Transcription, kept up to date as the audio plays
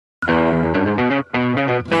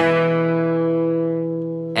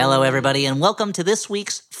Hello, everybody, and welcome to this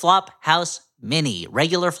week's Flophouse Mini.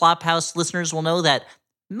 Regular Flophouse listeners will know that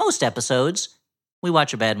most episodes, we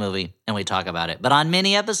watch a bad movie and we talk about it. But on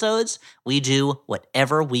mini episodes, we do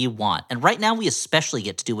whatever we want. And right now, we especially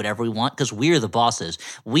get to do whatever we want because we're the bosses.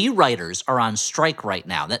 We writers are on strike right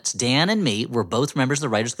now. That's Dan and me. We're both members of the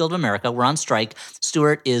Writers Guild of America. We're on strike.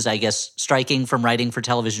 Stuart is, I guess, striking from writing for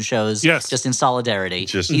television shows. Yes. Just in solidarity.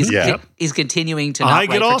 He's continuing to not I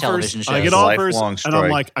get write for offers. television shows. I get offers, Lifelong and strike. I'm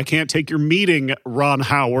like, I can't take your meeting, Ron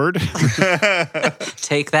Howard.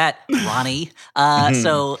 Take that, Ronnie.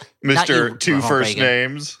 So, not you, Mr. Two Ronald First Reagan.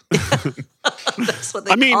 Names. That's what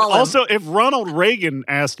they I mean, call him. also, if Ronald Reagan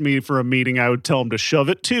asked me for a meeting, I would tell him to shove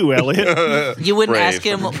it too, Elliot. You wouldn't Brave. ask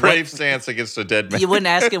him. Brave stance against a dead man. You wouldn't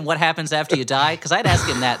ask him what happens after you die? Because I'd ask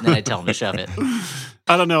him that, and then I'd tell him to shove it.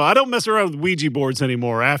 I don't know. I don't mess around with Ouija boards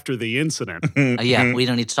anymore after the incident. Yeah, we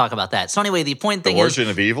don't need to talk about that. So anyway, the point The thing is, Origin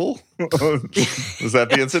of Evil? Was that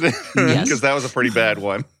the incident? Yes. Because that was a pretty bad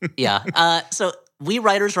one. yeah. So we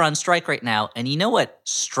writers are on strike right now, and you know what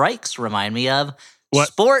strikes remind me of? What?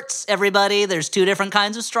 Sports, everybody. There's two different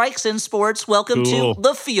kinds of strikes in sports. Welcome Cool. to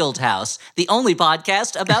The Field House, the only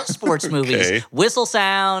podcast about sports movies. Whistle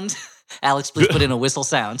sound. Alex, please put in a whistle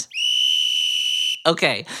sound.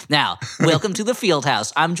 Okay, now, welcome to The Field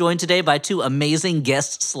House. I'm joined today by two amazing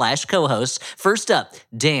guests / co-hosts. First up,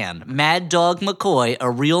 Dan, Mad Dog McCoy, a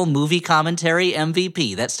real movie commentary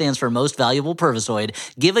MVP. That stands for Most Valuable Pervisoid.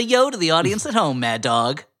 Give a yo to the audience at home, Mad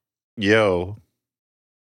Dog. Yo.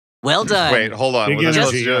 Well done. Wait, hold on. Big Was I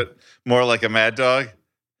supposed to energy. do it more like a mad dog?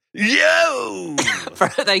 Yo!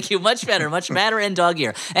 Thank you. Much better, much madder and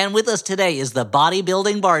doggier. And with us today is the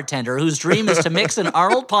bodybuilding bartender whose dream is to mix an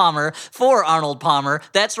Arnold Palmer for Arnold Palmer.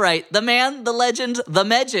 That's right. The man, the legend, the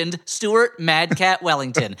megend, Stuart Mad Cat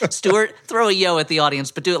Wellington. Stuart, throw a yo at the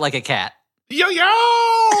audience, but do it like a cat. Yo,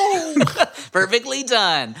 yo! Perfectly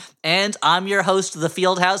done. And I'm your host of the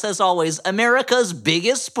Field House, as always, America's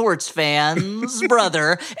biggest sports fan's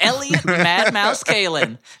brother, Elliot Mad Mouse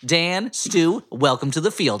Kalin. Dan, Stu, welcome to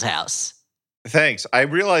the Field House. Thanks. I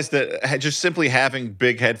realized that just simply having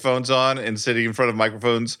big headphones on and sitting in front of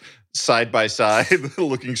microphones side by side,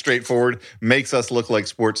 looking straight forward, makes us look like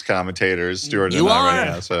sports commentators, Stuart You and I are. right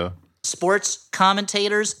now. So Sports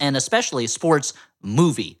commentators and especially sports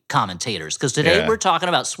movie commentators. Because today we're talking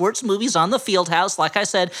about sports movies on the Field House. Like I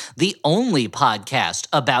said, the only podcast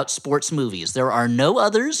about sports movies. There are no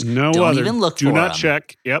others. No Don't other. even look Do for not them.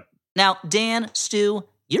 check. Yep. Now, Dan, Stu,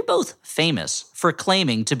 you're both famous for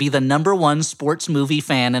claiming to be the #1 sports movie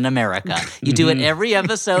fan in America. You do it every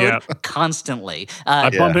episode, Yep. constantly. I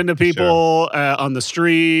bump into for people on the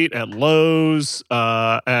street, at Lowe's,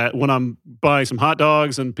 when I'm buying some hot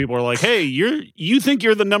dogs, and people are like, "Hey, you think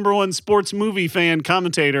you're the #1 sports movie fan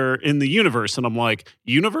commentator in the universe?" And I'm like,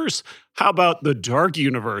 "Universe? How about the dark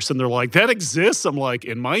universe?" And they're like, "That exists." I'm like,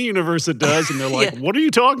 "In my universe, it does." And they're like, Yeah. "What are you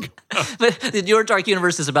talking?" But your Dark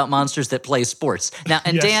Universe is about monsters that play sports. Now,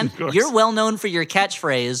 and Yes, Dan, of course. you're well known for your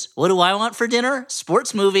catchphrase, "What do I want for dinner?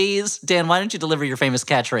 Sports movies." Dan, why don't you deliver your famous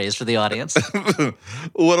catchphrase for the audience?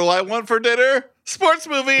 what do I want for dinner? Sports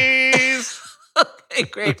movies! Okay,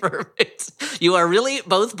 great, perfect. You are really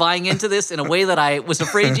both buying into this in a way that I was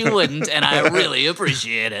afraid you wouldn't, and I really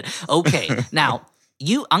appreciate it. Okay, now,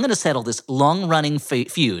 I'm going to settle this long-running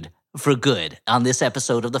feud for good on this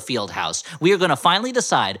episode of The Field House. We are going to finally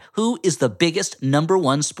decide who is the biggest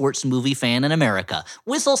 #1 sports movie fan in America.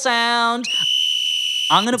 Whistle sound.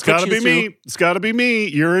 I'm going to It's put got to you be through. me. It's got to be me.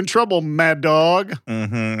 You're in trouble, Mad Dog.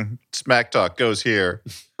 Mm-hmm. Smack talk goes here.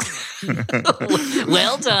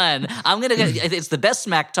 Well done. It's the best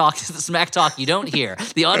smack talk. It's the smack talk you don't hear.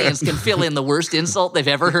 The audience can fill in the worst insult they've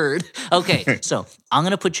ever heard. Okay, so I'm going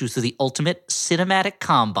to put you through the ultimate cinematic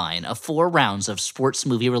combine of 4 rounds of sports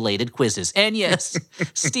movie related quizzes. And yes,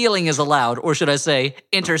 stealing is allowed, or should I say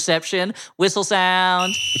interception, whistle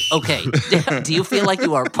sound. Okay, do you feel like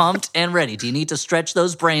you are pumped and ready? Do you need to stretch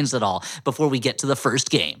those brains at all before we get to the first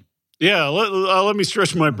game? Yeah, let me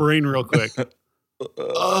stretch my brain real quick.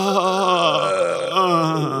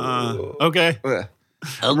 Okay.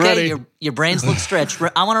 Okay, ready. your brains look stretched.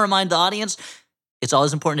 I want to remind the audience, it's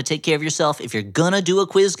always important to take care of yourself. If you're going to do a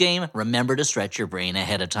quiz game, remember to stretch your brain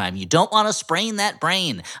ahead of time. You don't want to sprain that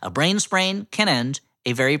brain. A brain sprain can end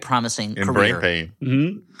a very promising In career. brain pain.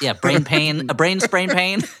 Mm-hmm. Yeah, brain pain, a brain sprain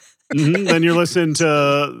pain. Mm-hmm. Then you're listening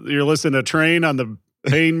to Train on the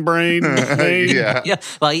Pain Brain thing. Yeah. Yeah,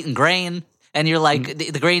 while eating grain. And you're like,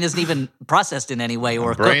 the grain isn't even processed in any way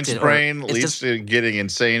or Brain's cooked. brain it's leads just, to getting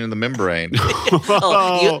insane in the membrane.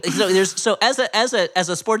 so as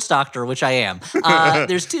a sports doctor, which I am,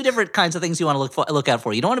 there's two different kinds of things you want to look out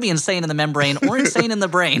for. You don't want to be insane in the membrane or insane in the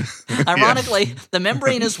brain. Ironically, the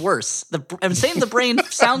membrane is worse. Insane in the brain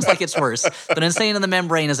sounds like it's worse, but insane in the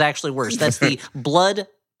membrane is actually worse. That's the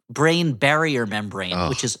blood-brain barrier membrane,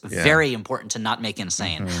 which is very important to not make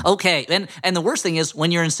insane. Okay, and the worst thing is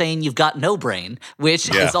when you're insane, you've got no brain,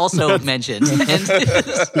 which is also mentioned. And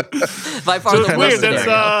by far the worst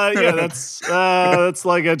scenario. That's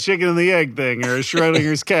like a chicken and the egg thing or a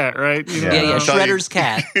Schrodinger's cat, right? Yeah, Shredder's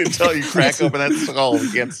cat. Until you crack open that skull,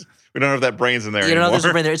 we don't know if that brain's in there anymore. You don't know if there's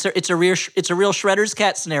a brain there. It's a real Shredder's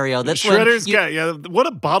cat scenario. That's Shredder's cat. Yeah, what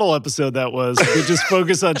a bottle episode that was. We just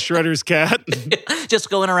focus on Shredder's cat. Just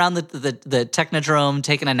going around the Technodrome,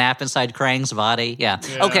 taking a nap inside Krang's body. Yeah.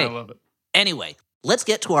 Okay. I love it. Anyway, let's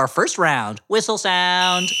get to our first round. Whistle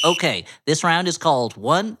sound. Okay, this round is called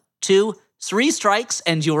 1, 2, 3 strikes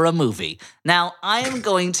and you're a movie. Now, I am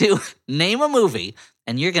going to name a movie,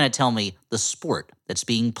 and you're going to tell me the sport that's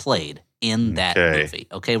being played in that movie.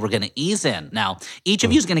 Okay, we're going to ease in. Now, each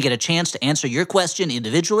of you is going to get a chance to answer your question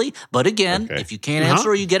individually, but again, if you can't answer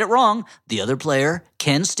or you get it wrong, the other player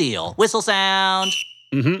can steal. Whistle sound.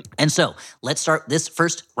 And so, let's start this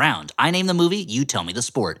first round. I name the movie, you tell me the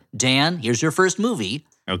sport. Dan, here's your first movie.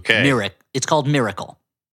 Okay. It's called Miracle.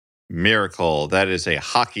 Miracle. That is a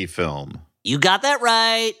hockey film. You got that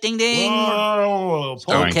right. Ding, ding. Whoa.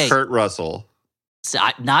 Starring Kurt Russell. So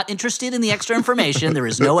I'm not interested in the extra information. There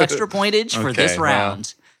is no extra pointage for this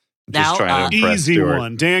round. Just trying to impress easy Stuart.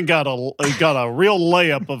 one. Dan got a real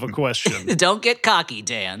layup of a question. Don't get cocky,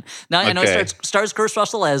 Dan. Now I know it stars Kurt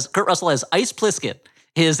Russell as Ice Plisket,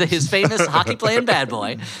 his famous hockey playing bad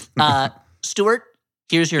boy. Stuart,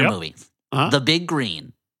 here's your movie, The Big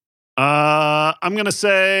Green. I'm gonna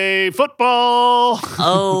say football.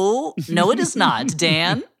 Oh no, it is not,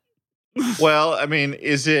 Dan. Well, I mean,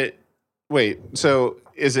 is it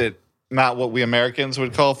not what we Americans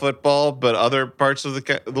would call football, but other parts of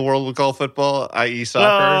the world would call football, i.e.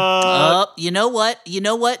 soccer? You know what,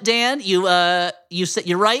 Dan? You said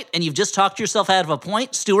you're right, and you've just talked yourself out of a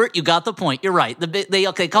point. Stuart, you got the point. You're right. They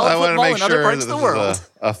call it football in other parts of the world.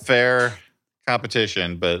 A fair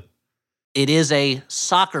competition, but it is a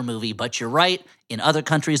soccer movie. But you're right. In other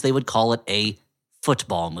countries, they would call it a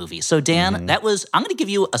football movie. So Dan, I'm going to give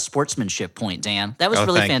you a sportsmanship point, Dan. That was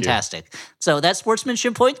really fantastic. So that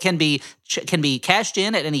sportsmanship point can be cashed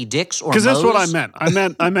in at any Dick's or Moe's. Because that's what I meant.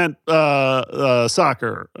 I meant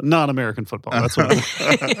soccer, not American football. That's what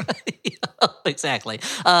I meant. Exactly.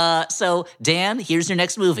 So Dan, here's your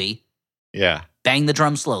next movie. Yeah. Bang the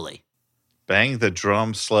Drum Slowly. Bang the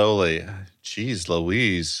Drum Slowly. Jeez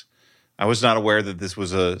Louise. I was not aware that this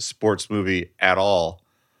was a sports movie at all.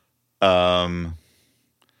 Bang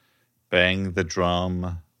the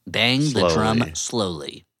Drum. Bang Slowly. the Drum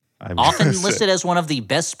Slowly. Often listed as one of the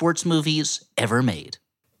best sports movies ever made.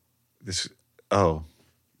 Come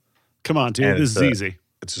on, dude. This is easy.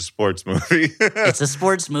 It's a sports movie. It's a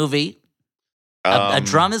sports movie. A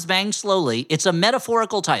drum is banged slowly. It's a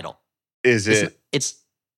metaphorical title. Is it?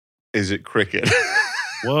 Is it cricket?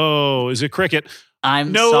 Whoa! Is it cricket?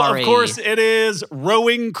 I'm no, sorry. Of course it is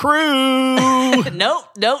Rowing Crew. No,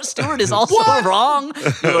 Stuart is also wrong.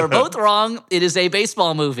 You are both wrong. It is a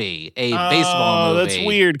baseball movie. Baseball movie. That's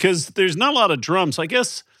weird because there's not a lot of drums. I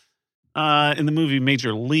guess in the movie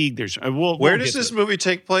Major League, there's. Where does this movie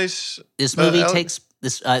take place? This movie takes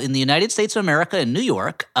in the United States of America in New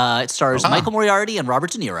York. It stars Michael Moriarty and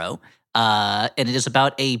Robert De Niro. And it is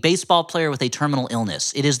about a baseball player with a terminal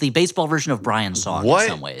illness. It is the baseball version of Brian's Song in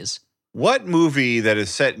some ways. What movie that is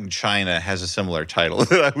set in China has a similar title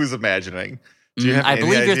that I was imagining? Do you have I any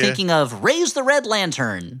believe you're idea? thinking of Raise the Red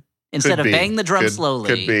Lantern instead of Bang the Drum Slowly.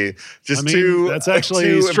 Could be. Just that's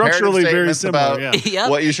actually structurally very similar. About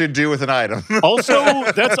what you should do with an item.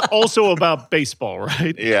 Also, that's also about baseball,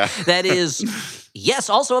 right? Yeah. That is, yes,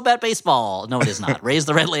 also about baseball. No, it is not. Raise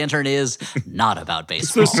the Red Lantern is not about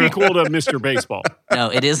baseball. It's the sequel to Mr. Baseball. No,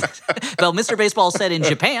 it is. Well, Mr. Baseball is set in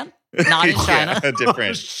Japan, not in China.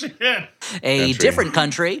 A different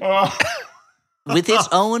country with its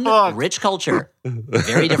own rich culture.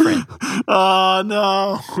 Very different. Oh,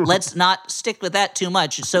 no. Let's not stick with that too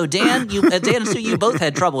much. So, Dan and Sue, you both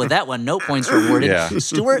had trouble with that one. No points rewarded. Yeah.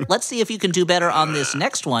 Stuart, let's see if you can do better on this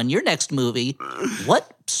next one. Your next movie.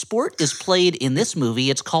 What sport is played in this movie?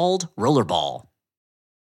 It's called rollerball.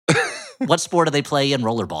 What sport do they play in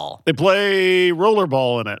rollerball? They play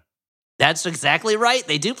rollerball in it. That's exactly right.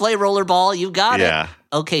 They do play rollerball. You got it.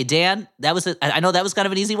 Okay, Dan, I know that was kind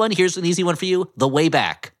of an easy one. Here's an easy one for you. The Way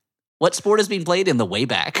Back. What sport is being played in the way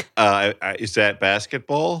back? Is that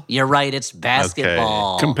basketball? You're right. It's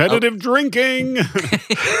basketball. Competitive drinking.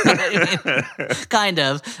 Kind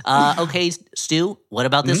of. Okay, Stu, what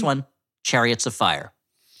about this one? Chariots of Fire.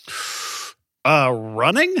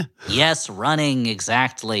 Running? Yes, running,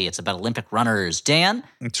 exactly. It's about Olympic runners. Dan?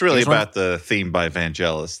 It's really Here's one. about the theme by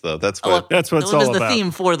Vangelis, though. That's Oh, what. That's what it's it was all the about.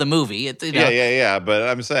 theme for the movie. Yeah. But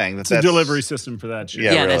I'm saying It's a delivery system for that shit.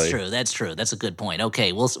 Yeah, Yeah, really. that's true. That's a good point.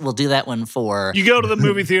 Okay, we'll do that one for... You go to the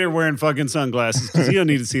movie theater wearing fucking sunglasses because you don't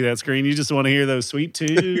need to see that screen. You just want to hear those sweet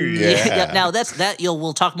tunes. Yeah. Now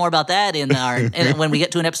we'll talk more about that in when we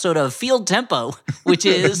get to an episode of Field Tempo, which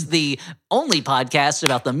is the only podcast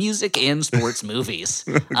about the music in sports movies.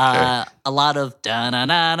 A lot of da na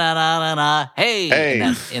na na na na hey.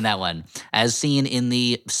 In that one, as seen in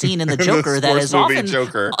the Joker that is often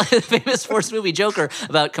Joker. famous sports movie Joker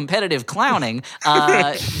about competitive clowning.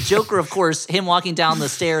 Joker, of course, him walking down the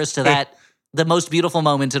stairs to that. The most beautiful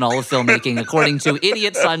moment in all of filmmaking, according to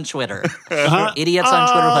idiots on Twitter. Idiots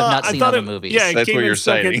on Twitter who have not seen other movies. Yeah, it That's came what in you're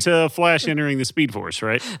second citing. to Flash entering the Speed Force,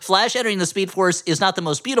 right? Flash entering the Speed Force is not the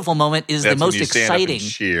most beautiful moment, it is That's the when most you stand up and exciting.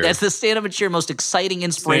 cheer. That's the stand up and cheer most exciting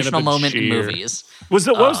inspirational and moment in cheer. movies. What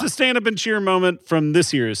was the stand-up and cheer moment from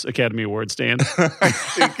this year's Academy Awards, Dan?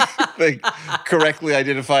 They correctly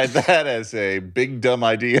identified that as a big dumb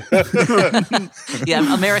idea.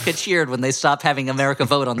 Yeah, America cheered when they stopped having America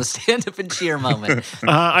vote on the stand up and cheer moment.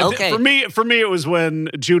 Okay. For me, it was when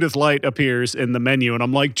Judith Light appears in the menu, and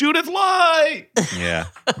I'm like, Judith Light! Yeah.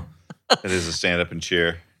 It is a stand up and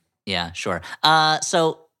cheer. Yeah, sure.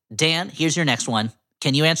 So, Dan, here's your next one.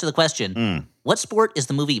 Can you answer the question? What sport is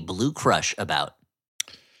the movie Blue Crush about?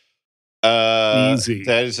 Easy.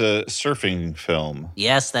 That is a surfing film.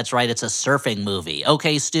 Yes, that's right. It's a surfing movie.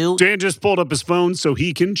 Okay, Stu. Dan just pulled up his phone so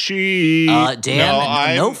he can cheat.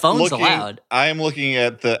 Dan, no phones allowed. I'm looking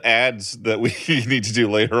at the ads that we need to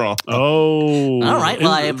do later on. Oh. All right.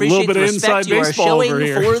 Well, I A appreciate little the bit of inside respect you are baseball showing over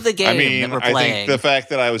here. for the game I mean, that we're I playing. think the fact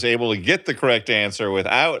that I was able to get the correct answer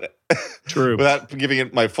without giving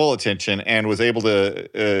it my full attention and was able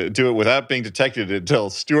to do it without being detected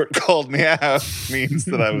until Stuart called me out means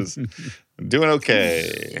that I was doing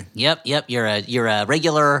okay. Yep. You're a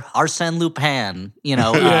regular Arsène Lupin.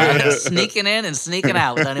 Sneaking in and sneaking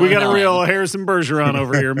out. Without We anyone got a knowing. real Harrison Bergeron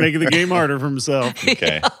over here, making the game harder for himself.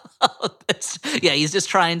 Okay. Yeah, he's just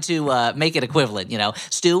trying to make it equivalent.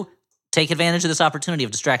 Stu, take advantage of this opportunity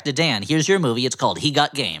of distracted Dan. Here's your movie. It's called He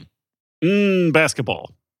Got Game.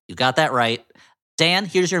 Basketball. You got that right. Dan,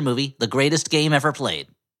 here's your movie, The Greatest Game Ever Played.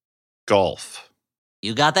 Golf.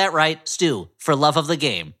 You got that right. Stu, For Love of the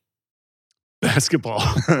Game. Basketball.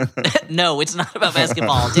 No, it's not about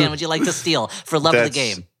basketball. Dan, would you like to steal For Love of the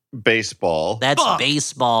Game? Baseball. That's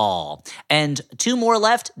baseball. And two more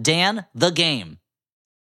left. Dan, The Game.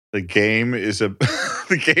 The game is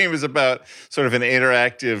about sort of an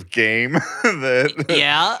interactive game that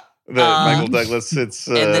Yeah. Michael Douglas. It's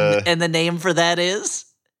And the name for that is?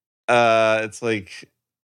 it's like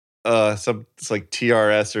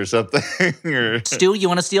TRS or something. Or Stu, you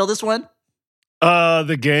want to steal this one?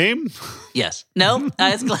 The game? Yes. No?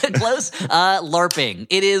 It's close. LARPing.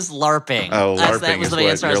 It is LARPing. Oh, that LARPing was is the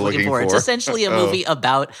answer I what was you're looking for. looking It's for. essentially a movie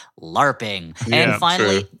about LARPing. Yeah, and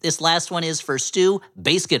finally, true. this last one is for Stu,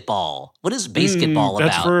 basketball. What is basketball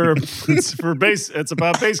about? It's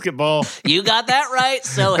about basketball. You got that right.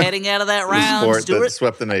 So heading out of that the round, sport that Stuart.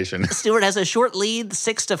 swept the nation. Stuart has a short lead,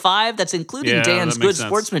 6-5. That's including Yeah, Dan's that good makes sense.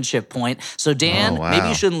 sportsmanship point. So, Dan, Oh, wow. maybe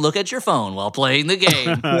you shouldn't look at your phone while playing the game.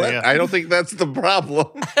 What? Yeah. I don't think that's the problem.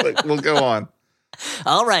 But we'll go on.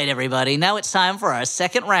 All right, everybody. Now it's time for our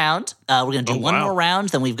second round. We're going to do one wow. more round.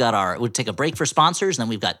 Then we'll take a break for sponsors. And then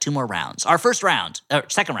we've got two more rounds. Our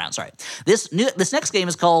second round, sorry. This next game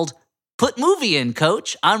is called Put Movie In,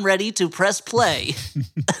 Coach. I'm ready to press play.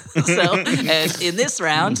 And in this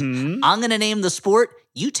round, I'm going to name the sport.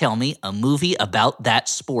 You tell me a movie about that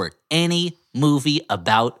sport. Any movie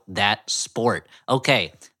about that sport.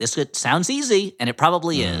 Okay, sounds easy, and it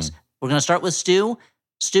probably is. We're going to start with Stu.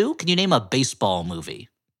 Stu, can you name a baseball movie?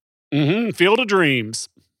 Field of Dreams.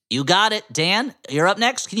 You got it. Dan, you're up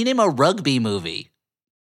next. Can you name a rugby movie?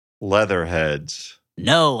 Leatherheads.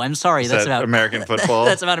 No, I'm sorry. Is That's that about American football?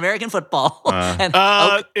 That's about American football. And,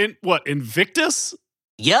 Invictus?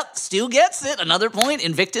 yep, Stu gets it. Another point.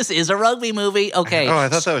 Invictus is a rugby movie. Okay. Oh, I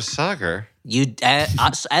thought that was soccer.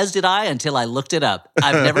 As did I until I looked it up.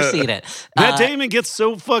 I've never seen it. Matt Damon gets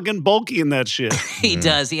so fucking bulky in that shit. He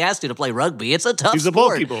does. He has to play rugby. It's a tough He's a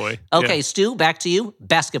sport. bulky boy. Okay, Stu, back to you.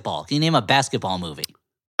 Basketball. Can you name a basketball movie?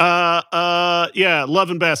 Yeah, Love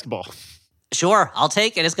and Basketball. Sure, I'll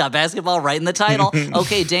take it. It's got basketball right in the title.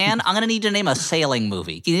 Okay, Dan, I'm going to need you to name a sailing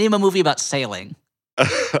movie. Can you name a movie about sailing?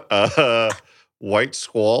 White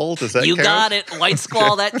Squall, does that count? You got it. White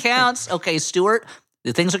Squall, that counts. Okay, Stuart,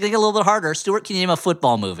 the things are going to get a little bit harder. Stuart, can you name a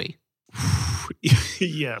football movie?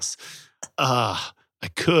 Yes. I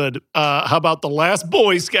could. How about The Last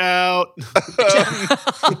Boy Scout?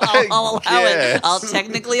 I'll allow it. I'll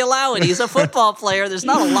technically allow it. He's a football player. There's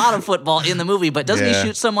not a lot of football in the movie, but doesn't he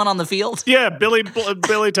shoot someone on the field? Yeah, Billy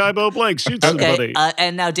Tybo Blank shoots somebody.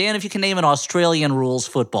 And now, Dan, if you can name an Australian rules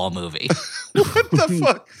football movie. What the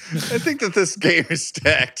fuck? I think that this game is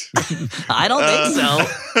stacked. I don't think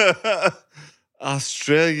so.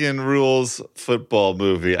 Australian rules football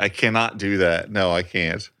movie. I cannot do that. No, I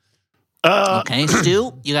can't. Okay,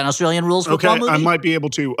 Stu, you got an Australian rules football movie? I might be able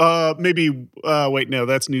to. Maybe. Wait, no,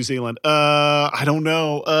 that's New Zealand. I don't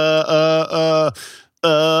know.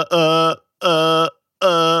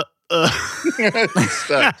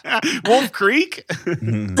 Wolf Creek?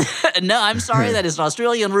 No, I'm sorry. That is an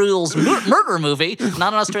Australian rules murder movie,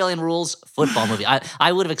 not an Australian rules football movie.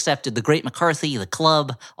 I would have accepted The Great McCarthy, The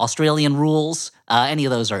Club, Australian rules. Any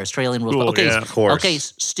of those are Australian rules. Cool, okay, yeah, of course. Okay,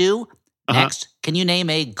 Stu, next, can you name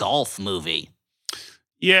a golf movie?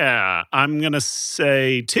 Yeah, I'm going to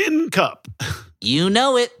say Tin Cup. You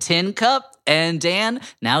know it, Tin Cup. And Dan,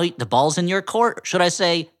 now the ball's in your court. Should I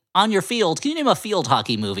say on your field? Can you name a field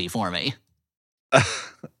hockey movie for me?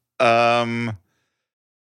 I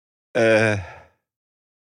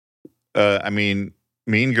mean,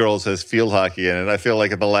 Mean Girls has field hockey in it. I feel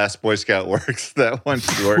like The Last Boy Scout works. That one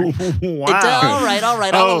short. Wow. All right.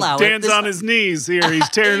 I'll allow Dan's it. on his knees here. He's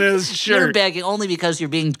tearing his shirt. You're begging only because you're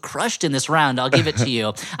being crushed in this round. I'll give it to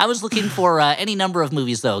you. I was looking for any number of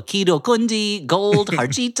movies, though. Kido Kundi, Gold,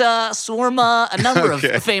 Harjita, Swarma, a number of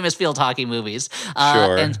famous field hockey movies.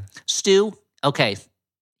 Sure. And Stu, okay,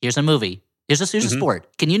 here's a movie. Here's a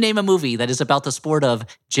sport. Can you name a movie that is about the sport of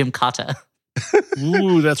gymkata?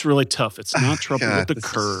 Ooh, that's really tough. It's not Trouble with the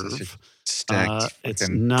Curve. It's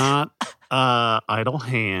not Idle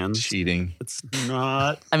Hands. Cheating. It's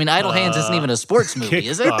not. I mean, Idle Hands isn't even a sports movie,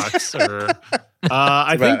 is it? Kickboxer.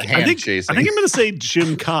 I think I'm going to say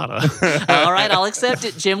Gymkata. All right, I'll accept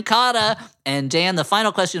it. Gymkata. And Dan, the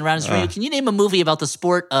final question in the round is for you. Can you name a movie about the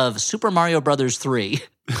sport of Super Mario Brothers 3?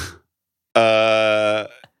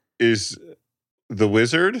 Is The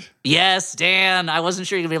Wizard? Yes, Dan. I wasn't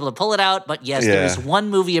sure you're going to be able to pull it out, but yes, there is one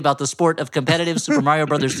movie about the sport of competitive Super Mario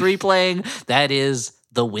Brothers 3 playing. That is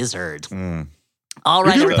The Wizard. All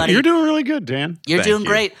right, everybody. You're doing really good, Dan. You're doing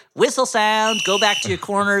great. Whistle sound. Go back to your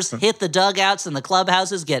corners. Hit the dugouts and the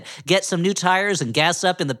clubhouses. Get some new tires and gas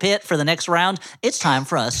up in the pit for the next round. It's time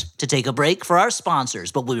for us to take a break for our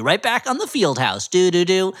sponsors, but we'll be right back on the Fieldhouse.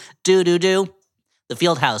 Do-do-do. Do-do-do. The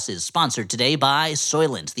Fieldhouse is sponsored today by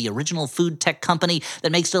Soylent, the original food tech company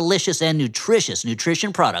that makes delicious and nutritious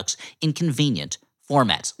nutrition products in convenient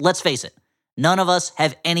formats. Let's face it, none of us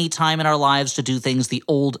have any time in our lives to do things the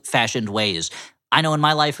old-fashioned ways. I know in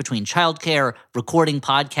my life, between childcare, recording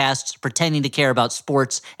podcasts, pretending to care about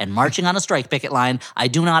sports, and marching on a strike picket line, I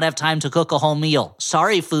do not have time to cook a whole meal.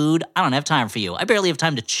 Sorry, food, I don't have time for you. I barely have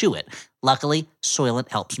time to chew it. Luckily, Soylent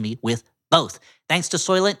helps me with both. Thanks to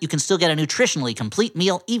Soylent, you can still get a nutritionally complete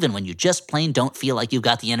meal even when you just plain don't feel like you've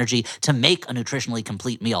got the energy to make a nutritionally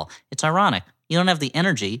complete meal. It's ironic. You don't have the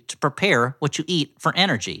energy to prepare what you eat for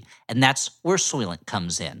energy, and that's where Soylent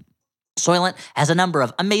comes in. Soylent has a number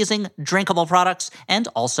of amazing drinkable products and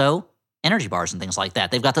also energy bars and things like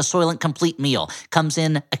that. They've got the Soylent Complete Meal. Comes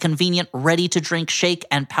in a convenient ready-to-drink shake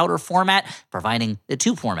and powder format, providing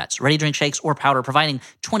two formats, ready-to-drink shakes or powder, providing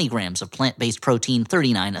 20 grams of plant-based protein,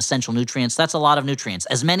 39 essential nutrients. That's a lot of nutrients.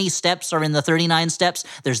 As many steps are in the 39 steps,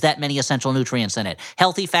 there's that many essential nutrients in it.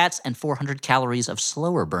 Healthy fats and 400 calories of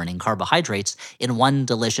slower-burning carbohydrates in one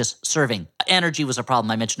delicious serving. Energy was a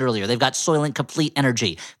problem I mentioned earlier. They've got Soylent Complete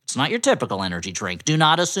Energy. It's not your typical energy drink. Do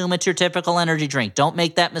not assume it's your typical energy drink. Don't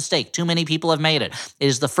make that mistake. Too many people have made it. It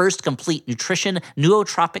is the first complete nutrition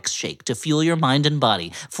nootropics shake to fuel your mind and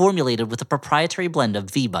body, formulated with a proprietary blend of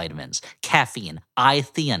V vitamins, caffeine,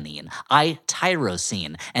 I-theanine,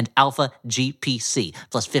 I-tyrosine, and alpha-GPC,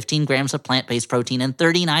 plus 15 grams of plant-based protein and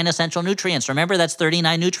 39 essential nutrients. Remember, that's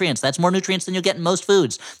 39 nutrients. That's more nutrients than you get in most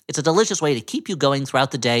foods. It's a delicious way to keep you going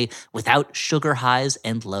throughout the day without sugar highs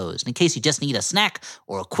and lows. And in case you just need a snack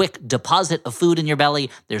or a quick deposit of food in your belly,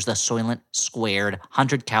 there's the Soylent Squared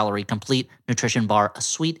 100-calorie complete nutrition bar, a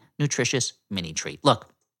sweet, nutritious mini treat. Look,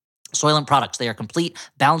 Soylent products, they are complete,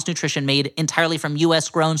 balanced nutrition made entirely from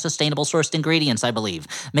U.S.-grown, sustainable sourced ingredients, I believe,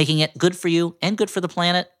 making it good for you and good for the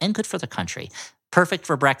planet and good for the country. Perfect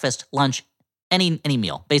for breakfast, lunch, Any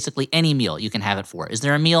meal, basically any meal you can have it for. Is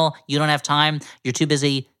there a meal you don't have time, you're too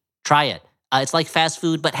busy? Try it. It's like fast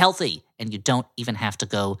food, but healthy, and you don't even have to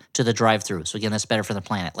go to the drive-thru. So again, that's better for the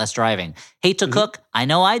planet, less driving. Hate to cook? I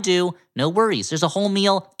know I do. No worries. There's a whole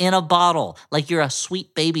meal in a bottle, like you're a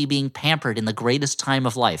sweet baby being pampered in the greatest time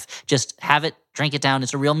of life. Just have it, drink it down.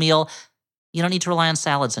 It's a real meal. You don't need to rely on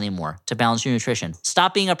salads anymore to balance your nutrition.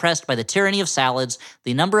 Stop being oppressed by the tyranny of salads.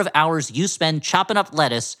 The number of hours you spend chopping up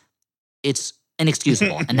lettuce, it's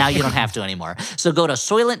inexcusable, and now you don't have to anymore. So go to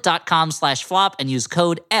Soylent.com/flop and use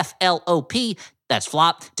code FLOP, that's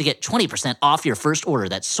flop, to get 20% off your first order.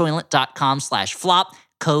 That's Soylent.com/flop,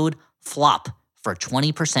 code FLOP for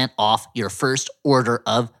 20% off your first order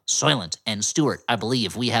of Soylent. And Stuart, I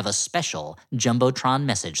believe we have a special Jumbotron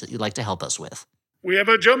message that you'd like to help us with. We have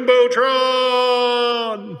a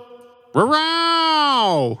Jumbotron!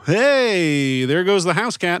 Wow! Hey, there goes the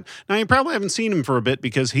house cat. Now, you probably haven't seen him for a bit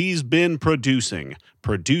because he's been producing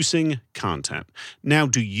content. Now,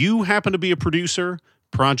 do you happen to be a producer,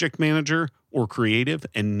 project manager, or creative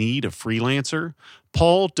and need a freelancer?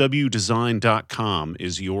 PaulWDesign.com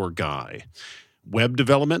is your guy. Web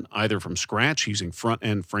development, either from scratch using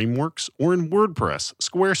front-end frameworks or in WordPress,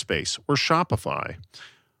 Squarespace, or Shopify.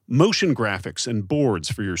 Motion graphics and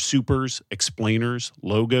boards for your supers, explainers,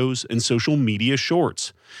 logos, and social media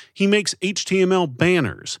shorts. He makes HTML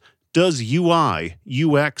banners, does UI,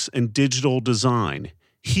 UX, and digital design.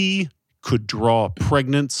 He could draw a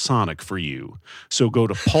pregnant Sonic for you. So go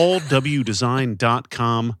to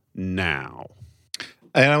paulwdesign.com now.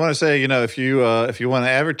 And I want to say, if you want to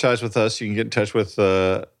advertise with us, you can get in touch with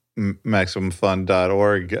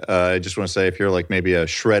MaximumFun.org. I just want to say, if you're like maybe a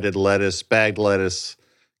shredded lettuce, bagged lettuce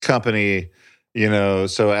company,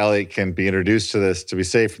 so Elliot can be introduced to this to be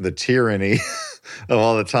safe from the tyranny of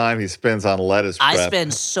all the time he spends on lettuce prep. I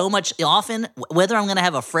spend so much, often, whether I'm going to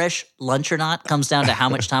have a fresh lunch or not, comes down to how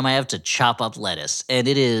much time I have to chop up lettuce. And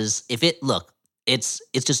it is, it's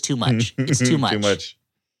just too much. It's too much. Too much.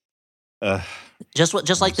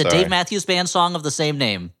 Just like the Dave Matthews Band song of the same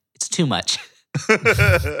name. It's too much.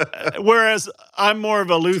 Whereas I'm more of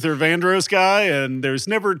a Luther Vandross guy, and there's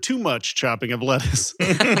never too much chopping of lettuce.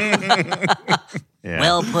 Yeah.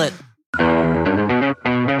 Well put.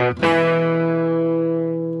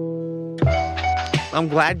 I'm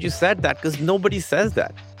glad you said that, because nobody says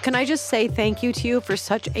that. Can I just say thank you to you for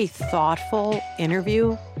such a thoughtful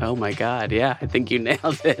interview? Oh my God, yeah, I think you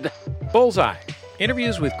nailed it. Bullseye.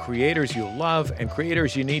 Interviews with creators you love and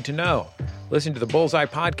creators you need to know. Listen to the Bullseye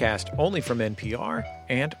podcast only from NPR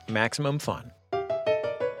and Maximum Fun.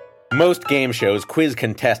 Most game shows quiz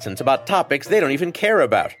contestants about topics they don't even care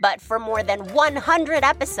about. But for more than 100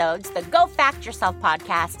 episodes, the Go Fact Yourself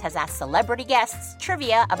podcast has asked celebrity guests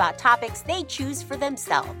trivia about topics they choose for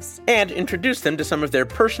themselves. And introduced them to some of their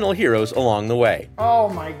personal heroes along the way. Oh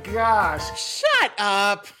my gosh. Shut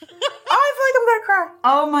up! I feel like I'm gonna cry.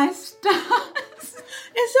 Oh my stars.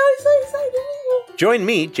 It's so exciting. Join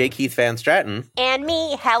me, J. Keith Van Stratton. And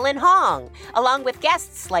me, Helen Hong, along with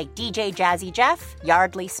guests like DJ Jazzy Jeff,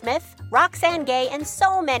 Yardley Smith, Roxanne Gay, and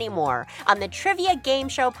so many more on the Trivia Game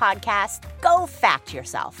Show podcast, Go Fact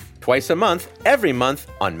Yourself. Twice a month, every month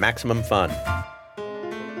on Maximum Fun.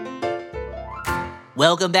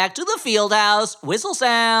 Welcome back to the field house. Whistle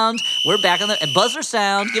sound. We're back on the buzzer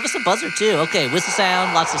sound. Give us a buzzer too. Okay, whistle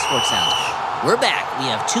sound, lots of sports sounds. We're back. We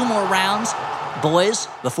have 2 more rounds. Boys,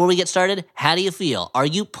 before we get started, how do you feel? Are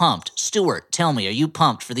you pumped? Stuart, tell me, are you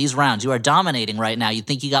pumped for these rounds? You are dominating right now. You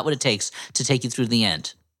think you got what it takes to take you through the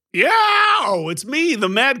end. Yeah, it's me, the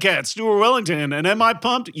Mad Cat, Stuart Wellington. And am I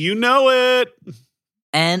pumped? You know it.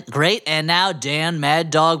 And great. And now, Dan Mad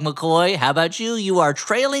Dog McCoy, how about you? You are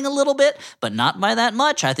trailing a little bit, but not by that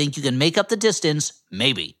much. I think you can make up the distance,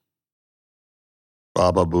 maybe.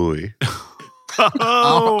 Baba Booey.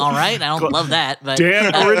 All right. I don't love that. But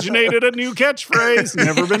Dan originated a new catchphrase.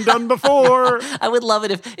 Never been done before. I would love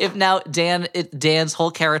it if now Dan's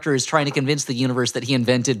whole character is trying to convince the universe that he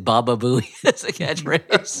invented Baba Booey as a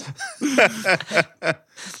catchphrase.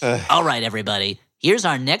 All right, everybody. Here's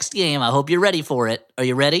our next game. I hope you're ready for it. Are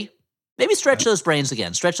you ready? Maybe stretch those brains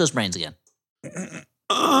again. Stretch those brains again. This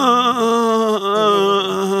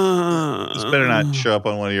better not show up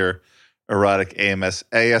on one of your erotic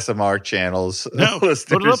ASMR channels. No, put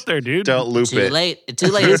it up there, dude. Don't loop it. Too late.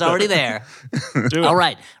 It's already there. All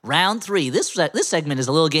right, round 3. This segment is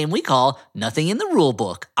a little game we call Nothing in the Rule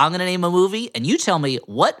Book. I'm going to name a movie, and you tell me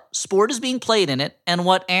what sport is being played in it and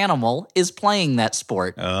what animal is playing that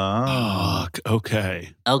sport. Oh,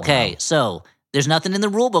 okay. Okay, Wow. So there's nothing in the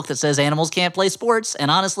rule book that says animals can't play sports, and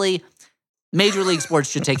honestly, Major League Sports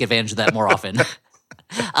should take advantage of that more often.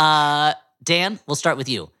 Dan, we'll start with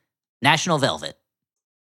you. National Velvet.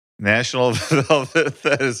 National Velvet.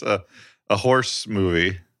 That is a horse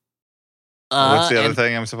movie. What's the other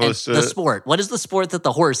thing I'm supposed to? The sport. What is the sport that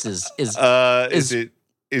the horse is?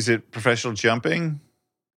 Is it professional jumping?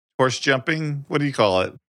 Horse jumping? What do you call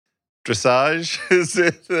it? Dressage? Is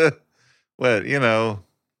it what?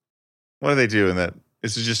 What do they do in that?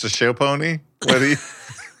 Is it just a show pony? What do you?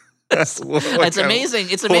 It's amazing.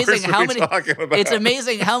 It's amazing how many. It's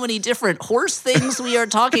amazing how many different horse things we are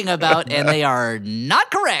talking about, and they are not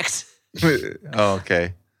correct. Oh,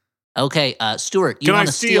 okay. Okay, Stuart, you Can want I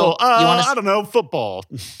to steal? I don't know, football.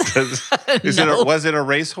 Was it a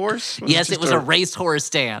racehorse? Yes, it was a racehorse,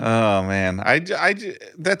 Dan. Oh man,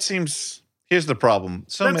 that seems. Here's the problem.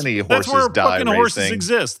 Many horses that's where die fucking racing. Horses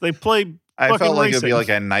exist. They play. I felt like racing. it'd be like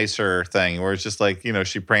a nicer thing where it's just like,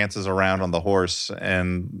 she prances around on the horse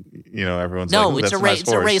and, everyone's like, it's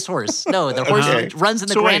a racehorse. No, the horse runs in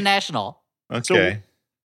the Grand National. Okay. So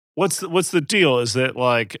what's the deal? Is it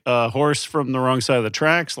like a horse from the wrong side of the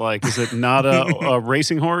tracks? Like, is it not a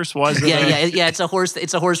racing horse? Why is it? Yeah. It's a horse.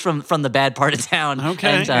 It's a horse from the bad part of town. Okay.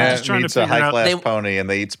 And, just trying to figure out. A high-class pony, and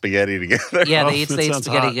they eat spaghetti together. Yeah, they eat spaghetti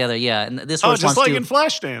together. Yeah, and this horse just wants like in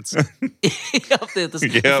Flashdance.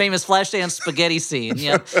 the famous Flashdance spaghetti scene.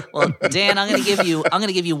 Yeah. Well, Dan, I'm going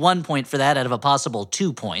to give you 1 point for that out of a possible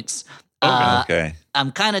 2 points. Okay.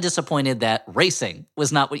 I'm kind of disappointed that racing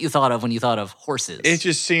was not what you thought of when you thought of horses. It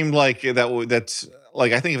just seemed like that's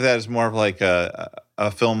like, I think of that as more of like a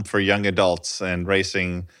film for young adults, and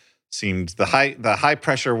racing seemed the high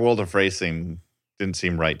pressure world of racing didn't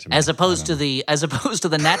seem right to me. As opposed to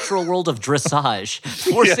the natural world of dressage,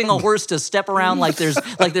 forcing a horse to step around like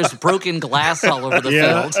there's broken glass all over the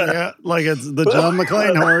field. Yeah, like it's the John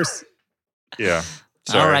McClane horse. Yeah.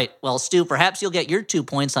 Sorry. All right. Well, Stu, perhaps you'll get your 2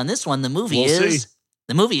 points on this one. The movie is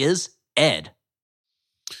Ed.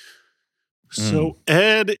 So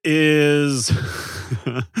Ed is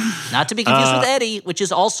not to be confused with Eddie, which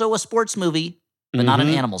is also a sports movie, but not an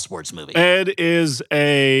animal sports movie. Ed is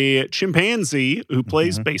a chimpanzee who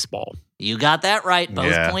plays baseball. You got that right.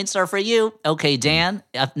 Both points are for you. Okay, Dan.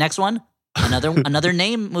 Next one. Another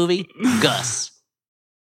name movie. Gus.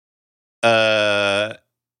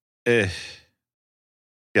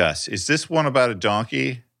 Gus, is this one about a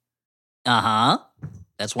donkey?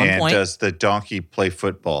 That's 1 point. And does the donkey play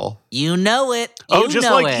football? You know it. Just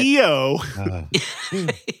like EO.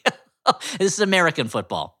 This is American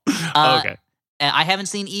football. Okay. I haven't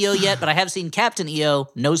seen EO yet, but I have seen Captain EO.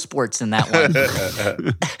 No sports in that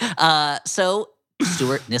one. So,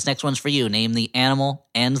 Stuart, this next one's for you. Name the animal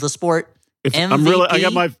and the sport.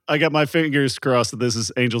 MVP. I got my fingers crossed that this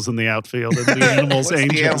is Angels in the Outfield and the animals What's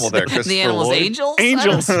angels. The animal there, the animals Lloyd? angels.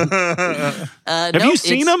 Angels. Have you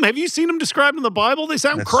seen them? Have you seen them described in the Bible? They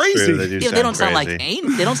sound crazy. True, they don't sound like they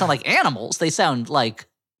don't sound like animals. They sound like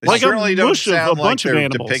They certainly don't mush of sound a bunch like of they're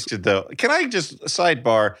animals. depicted, though. Can I just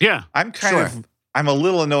sidebar? Yeah. I'm a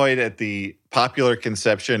little annoyed at the popular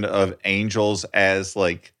conception of angels as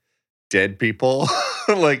like dead people.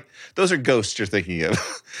 Like those are ghosts you're thinking of.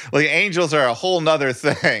 Like angels are a whole nother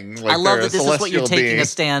thing. Like, I love that this is what you're taking a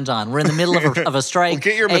stand on. We're in the middle of a strike. Well,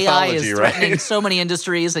 get your AI mythology is right. threatening so many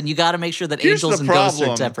industries, and you got to make sure that Here's angels the and ghosts are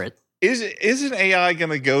problem. separate. Isn't AI going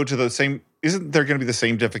to go to the same? Isn't there going to be the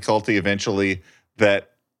same difficulty eventually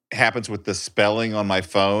that happens with the spelling on my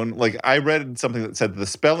phone? Like I read something that said the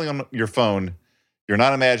spelling on your phone, you're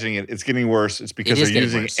not imagining it. It's getting worse. It's because they're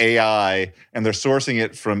using AI and they're sourcing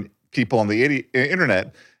it from people on the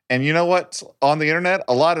internet. And you know what? On the internet,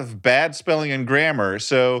 a lot of bad spelling and grammar.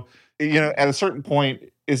 So, at a certain point,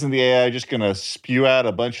 isn't the AI just going to spew out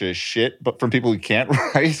a bunch of shit but from people who can't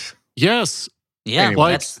write? Yes. Yeah,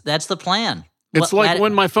 Anyway. that's the plan. It's like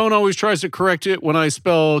when my phone always tries to correct it when I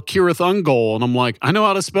spell Kirith Ungol, and I'm like, I know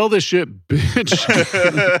how to spell this shit, bitch.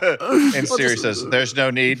 And Siri says, "There's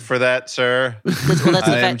no need for that, sir.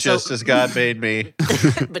 I am just as God made me."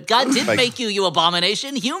 But God did make you, you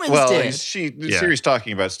abomination. Humans did. Siri's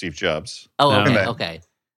talking about Steve Jobs. Oh, okay.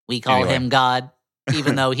 We call him God,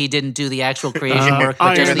 even though he didn't do the actual creation work,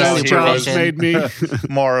 but just the supervision. Made me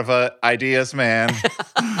more of a ideas man.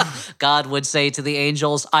 God would say to the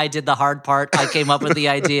angels, I did the hard part. I came up with the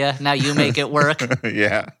idea. Now you make it work.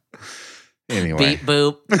 Yeah. Anyway. Beep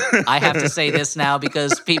boop. I have to say this now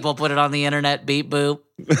because people put it on the internet. Beep boop.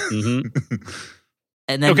 Mm-hmm.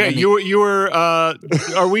 And then, okay, you were.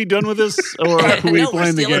 Are we done with this, or are we no,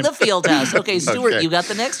 playing the game? We're still in the field house. Okay, Stuart, you got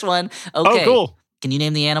the next one. Okay. Oh, cool. Can you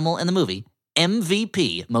name the animal in the movie?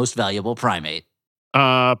 MVP, most valuable primate.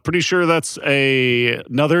 Pretty sure that's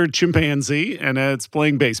another chimpanzee, and it's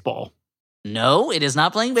playing baseball. No, it is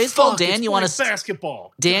not playing baseball. Fuck, Dan, you want to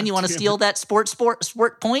basketball? Dan, you want to steal that sport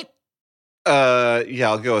point? Yeah,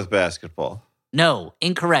 I'll go with basketball. No,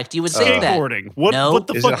 incorrect. You would say that. Skateboarding. What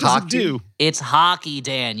the fuck does it do? It's hockey,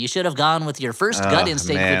 Dan. You should have gone with your first gut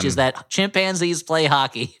instinct, which is that chimpanzees play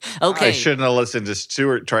hockey. Okay. I shouldn't have listened to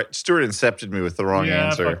Stuart. Stuart incepted me with the wrong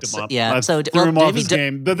answer. I fucked him up. Yeah, I so threw him off his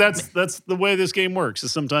game. But that's the way this game works.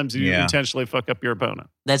 Is sometimes you intentionally fuck up your opponent.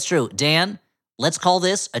 That's true. Dan, let's call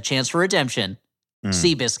this a chance for redemption.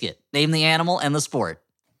 Seabiscuit. Name the animal and the sport.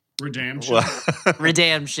 Redemption.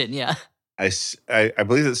 Redemption, yeah. I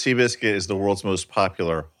believe that Seabiscuit is the world's most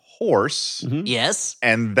popular horse. Mm-hmm. Yes.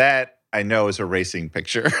 And that I know is a racing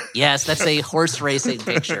picture. Yes, that's a horse racing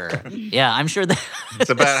picture. Yeah, I'm sure that it's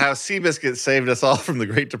about how Seabiscuit saved us all from the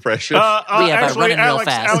Great Depression. Actually, real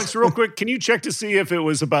fast. Alex, real quick, can you check to see if it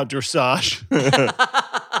was about dressage?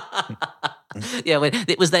 Yeah,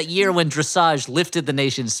 it was that year when dressage lifted the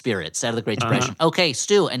nation's spirits out of the Great Depression. Okay,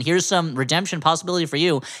 Stu, and here's some redemption possibility for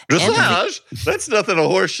you. Dressage? That's nothing a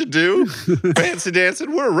horse should do. Fancy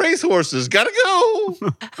dancing. We're race horses. Gotta go.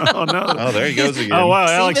 Oh, no. Oh, there he goes again. Oh, wow,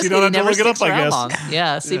 Alex, you don't have to look it up, I guess. Long.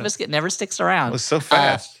 Yeah, Seabiscuit never sticks around. It was so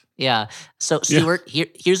fast. Yeah. So, Stuart,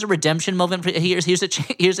 here's a redemption moment. Here's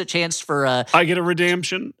a chance for I get a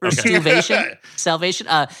redemption. Salvation.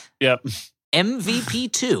 Yep.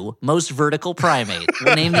 MVP2, most vertical primate.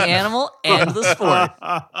 We'll name the animal and the sport.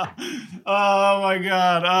 Oh my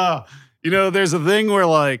God. There's a thing where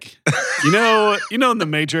like, in the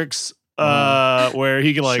Matrix, where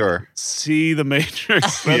he can see the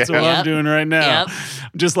Matrix. That's what I'm doing right now. Yep.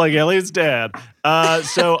 Just like Elliot's dad.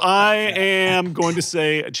 So I am going to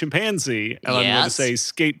say chimpanzee, and I'm going to say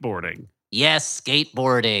skateboarding. Yes,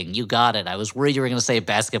 skateboarding. You got it. I was worried you were going to say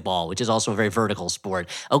basketball, which is also a very vertical sport.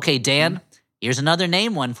 Okay, Dan. Here's another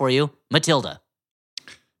name one for you. Matilda.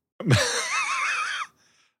 Name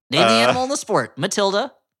the animal in the sport.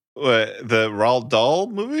 Matilda. What, the Roald Dahl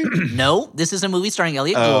movie? No, this is a movie starring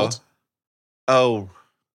Elliot Gould. I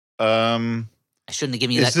shouldn't have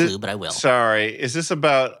given you that clue, but I will. Sorry. Is this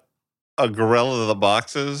about a gorilla that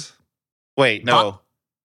boxes? Wait, no.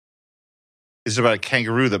 It's about a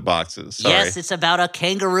kangaroo that boxes. Sorry. Yes, it's about a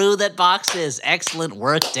kangaroo that boxes. Excellent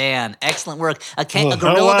work, Dan. Excellent work. A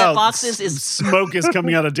gorilla that boxes is... Smoke is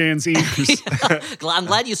coming out of Dan's ears. I'm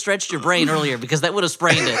glad you stretched your brain earlier because that would have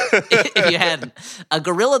sprained it if you hadn't. A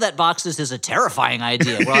gorilla that boxes is a terrifying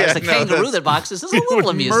idea, whereas a kangaroo that boxes is a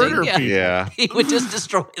little amusing. Yeah. He would just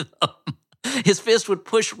destroy them. His fist would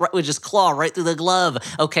just claw right through the glove.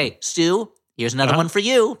 Okay, Stu, here's another one for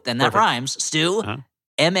you. Then that rhymes. Stu...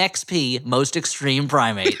 MXP, most extreme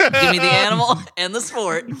primate. Give me the animal and the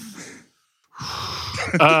sport.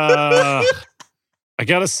 I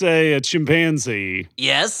gotta say a chimpanzee.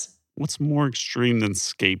 Yes. What's more extreme than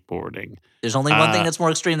skateboarding? There's only one thing that's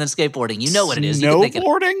more extreme than skateboarding. You know what it is.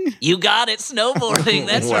 Snowboarding? You got it. Snowboarding.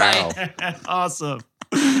 That's right. Awesome.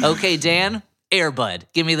 Okay, Dan, Air Bud.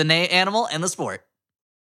 Give me the animal and the sport.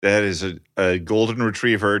 That is a golden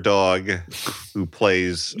retriever dog who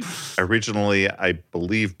plays originally, I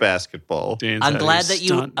believe, basketball. I'm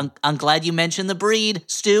glad you mentioned the breed,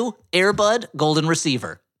 Stu. Air Bud, golden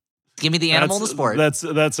receiver. Give me the animal and the sport.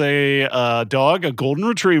 That's a dog, a golden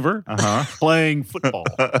retriever, playing football.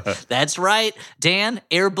 That's right, Dan.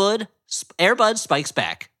 Air Bud spikes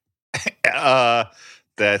back.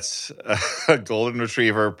 That's a golden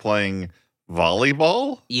retriever playing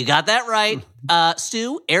volleyball? You got that right.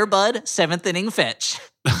 Stu, Air Bud, 7th inning fetch.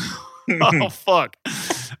 Oh, fuck.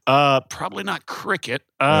 Probably not cricket.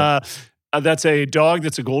 That's a dog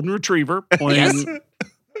that's a golden retriever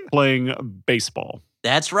playing baseball.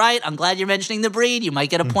 That's right. I'm glad you're mentioning the breed. You might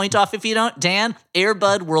get a point off if you don't. Dan, Air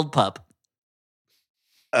Bud, World Pup.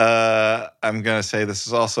 I'm going to say this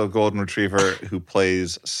is also a golden retriever who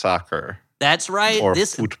plays soccer. That's right. Or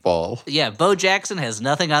football. Yeah, Bo Jackson has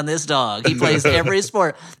nothing on this dog. He plays every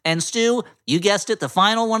sport. And Stu, you guessed it, the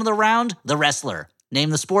final one of the round, the wrestler. Name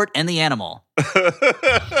the sport and the animal.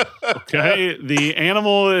 Okay, the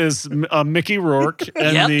animal is Mickey Rourke,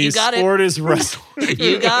 and the sport is wrestling.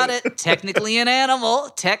 You got it. Technically an animal.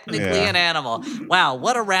 An animal. Wow,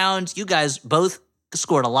 what a round. You guys both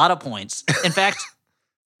scored a lot of points. In fact,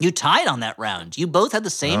 you tied on that round. You both had the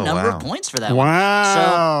same number of points for that one.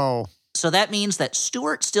 Wow. So that means that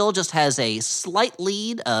Stuart still just has a slight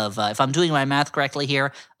lead of, if I'm doing my math correctly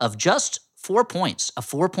here, of just 4 points, a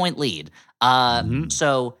 4-point lead.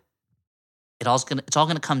 So it's all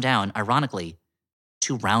gonna come down, ironically,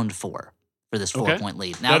 to round 4 for this 4-point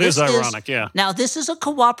lead. Now, that is ironic, yeah. Now, this is a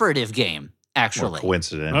cooperative game, actually. More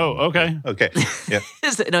coincidence. Oh, okay. Okay. Yep.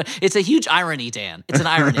 It's a huge irony, Dan. It's an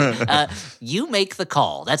irony. You make the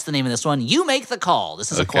call. That's the name of this one. You make the call.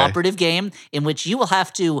 This is a cooperative game in which you will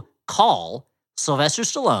have to call Sylvester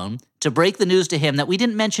Stallone to break the news to him that we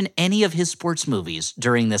didn't mention any of his sports movies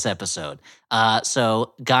during this episode.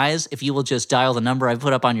 So, guys, if you will just dial the number I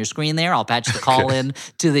put up on your screen there, I'll patch the call in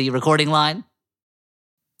to the recording line.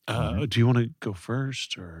 Do you want to go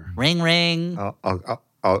first or ring ring?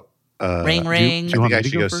 I'll ring ring. I think I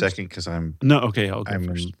should go second because I'm no. Okay, I'll go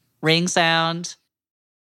first. Ring sound.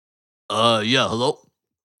 Yeah. Hello.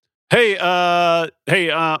 Hey.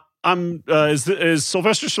 I'm. Is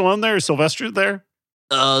Sylvester Stallone there? Is Sylvester there?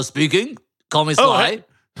 Speaking. Call me Sly.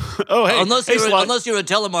 Oh, hey. Unless you're a Sly.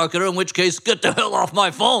 telemarketer, in which case, get the hell off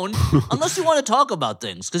my phone. Unless you want to talk about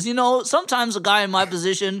things, because sometimes a guy in my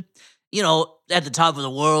position, at the top of the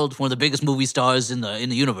world, one of the biggest movie stars in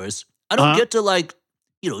the universe, I don't get to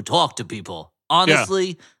talk to people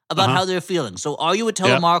honestly about how they're feeling. So, are you a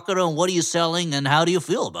telemarketer, and what are you selling, and how do you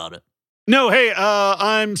feel about it? No, hey,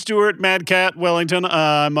 I'm Stuart Mad Cat Wellington.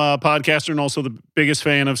 I'm a podcaster and also the biggest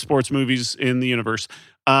fan of sports movies in the universe.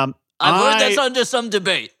 I've heard that's under some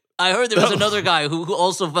debate. I heard there was another guy who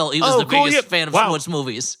also felt he was the biggest fan of sports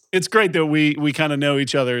movies. It's great that we kind of know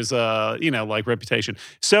each other's, reputation.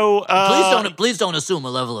 So please don't assume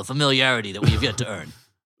a level of familiarity that we have yet to earn.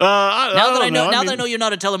 Now that I know you're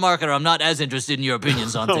not a telemarketer, I'm not as interested in your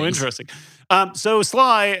opinions on things. Oh, interesting. So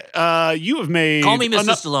Sly, you have made... Call me Mr.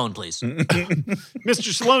 Stallone, please.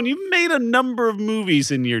 Mr. Stallone, you've made a number of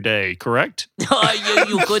movies in your day, correct?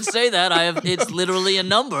 You could say that. It's literally a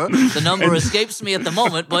number. The number escapes me at the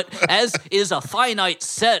moment, but as is a finite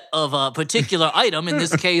set of a particular item, in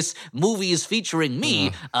this case, movies featuring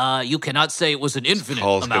me, you cannot say it was an infinite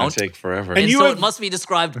amount. It's going to take forever. And so it must be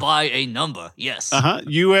described by a number, yes.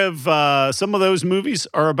 You have, some of those movies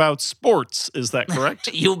are about sports, is that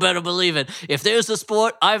correct? You better believe it. If there's a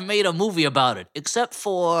sport, I've made a movie about it, except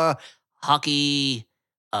for hockey,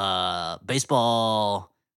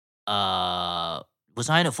 baseball. Was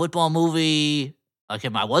I in a football movie? Okay,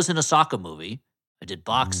 I was in a soccer movie. I did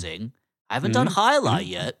boxing. I haven't done highlight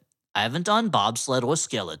yet. I haven't done bobsled or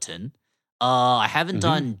skeleton. I haven't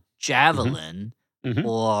done javelin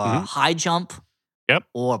or high jump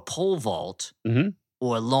or pole vault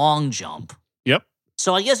or long jump. Yep.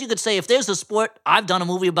 So I guess you could say if there's a sport, I've done a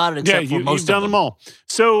movie about it except for most you've done them all.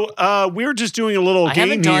 So we're just doing a little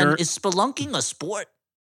game here. Is spelunking a sport?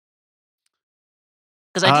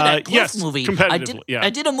 Because I did a cliff movie. I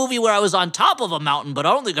did a movie where I was on top of a mountain, but I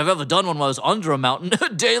don't think I've ever done one where I was under a mountain.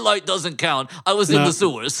 Daylight doesn't count. I was in the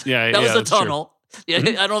sewers. That was a tunnel. Yeah, I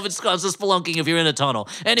don't know if it's counts as spelunking if you're in a tunnel.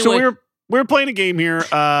 Anyway. So we're playing a game here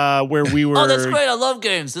where we were... Oh, that's great. I love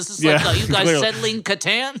games. This is like you guys settling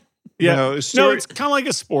Catan? Yeah. No, it's kind of like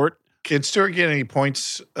a sport. Can Stuart get any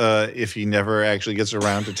points if he never actually gets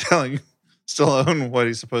around to telling Stallone what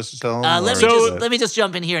he's supposed to tell him? Let me just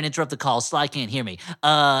jump in here and interrupt the call. Sly can't hear me.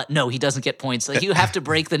 No, he doesn't get points. You have to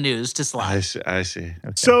break the news to Sly. I see.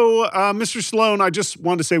 Okay. So, Mr. Stallone, I just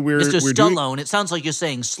wanted to say Mr. Stallone. It sounds like you're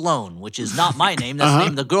saying Sloan, which is not my name. That's the name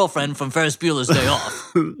of the girlfriend from Ferris Bueller's Day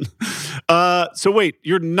Off. So wait,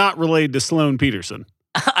 you're not related to Sloane Peterson?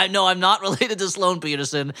 I know I'm not related to Sloane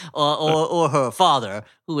Peterson or her father,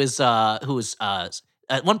 who is at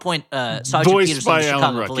one point Sergeant voiced Peterson by of the Alan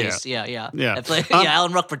Chicago Ruck, Police. Yeah. Yeah.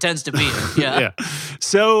 Alan Ruck pretends to be her. Yeah.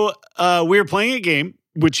 So we're playing a game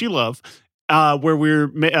which you love, where we're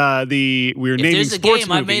naming sports movies.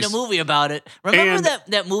 I made a movie about it. Remember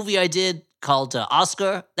that movie I did called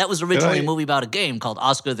Oscar? That was originally a movie about a game called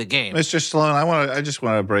Oscar the Game. Mr. Stallone, I just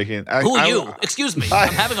want to break in. Who are you? Excuse me. I'm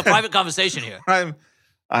having a private conversation here.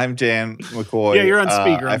 I'm Dan McCoy. Yeah, you're on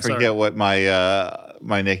speaker. I forget what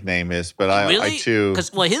my nickname is, but I too. Because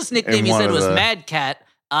his nickname he said was Mad Cat.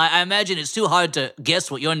 I imagine it's too hard to guess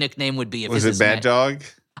what your nickname would be. Was it Bad Dog?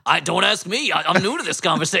 Don't ask me. I'm new to this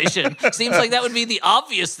conversation. Seems like that would be the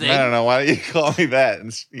obvious thing. I don't know. Why don't you call me that?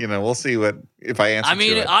 And, we'll see if I answer. I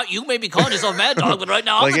mean, to it. You may be calling yourself Mad Dog, but right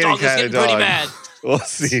now I'm the dog that's getting pretty mad. We'll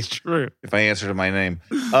see. It's true. If I answer to my name.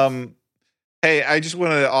 Hey, I just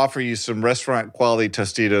want to offer you some restaurant quality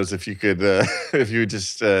Tostitos. If you could, if you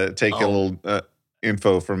just take a little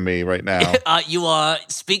info from me right now. You are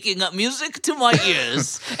speaking up music to my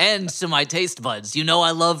ears and to my taste buds. You know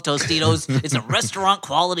I love Tostitos. It's a restaurant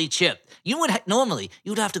quality chip. You would normally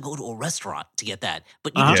you'd have to go to a restaurant to get that,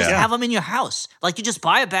 but you can just have them in your house. Like you just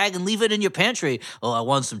buy a bag and leave it in your pantry. Oh, I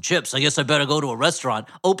want some chips. I guess I better go to a restaurant.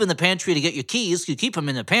 Open the pantry to get your keys. You keep them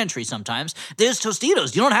in the pantry sometimes. There's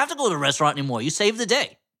Tostitos. You don't have to go to a restaurant anymore. You save the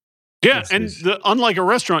day. Yeah, and unlike a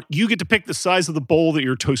restaurant, you get to pick the size of the bowl that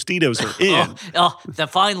your Tostitos are in. They're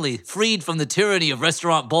finally freed from the tyranny of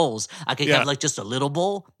restaurant bowls. I could have like just a little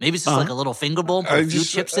bowl. Maybe it's just like a little finger bowl, put a few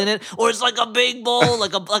chips in it. Or it's like a big bowl,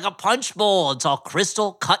 like a punch bowl. It's all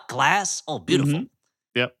crystal, cut glass. Oh, beautiful.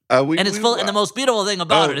 Yep. And it's full. And the most beautiful thing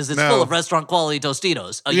about it is it's full of restaurant quality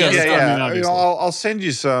Tostitos. I'll send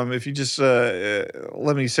you some if you just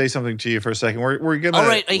let me say something to you for a second. We're gonna. All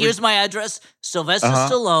right. Here's my address: Sylvester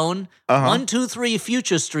Stallone, 123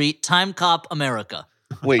 Future Street, Time Cop, America.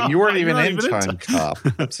 Wait, you weren't even in Time Cop.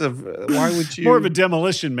 Why would you? More of a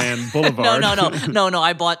Demolition Man Boulevard. No.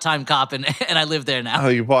 I bought Time Cop and I live there now. Oh,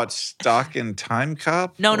 you bought stock in Time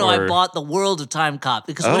Cop? No, I bought the world of Time Cop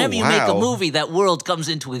because whenever you make a movie, that world comes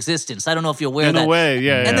into existence. I don't know if you're aware of that. In a way,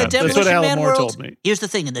 yeah. And the Demolition That's what Alan Man Moore world. told me. Here's the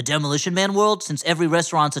thing: in the Demolition Man world, since every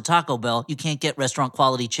restaurant's a Taco Bell, you can't get restaurant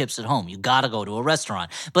quality chips at home. You gotta go to a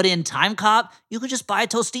restaurant. But in Time Cop, you could just buy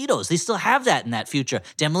Tostitos. They still have that in that future.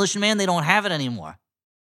 Demolition Man, they don't have it anymore.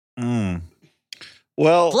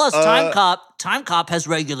 Well, plus Time Cop has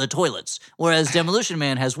regular toilets, whereas Demolition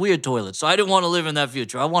Man has weird toilets. So I didn't want to live in that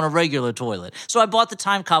future. I want a regular toilet. So I bought the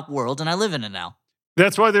Time Cop world, and I live in it now.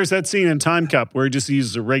 That's why there's that scene in Time Cop where he just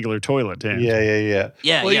uses a regular toilet, Dan. Yeah.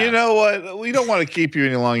 Well, you know what? We don't want to keep you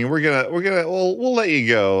any longer. We'll let you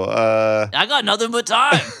go. I got nothing but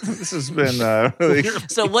time. This has been really.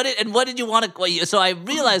 So what did you want to? So I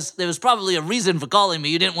realized there was probably a reason for calling me.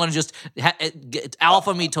 You didn't want to just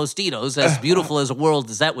offer me Tostitos, as beautiful as a world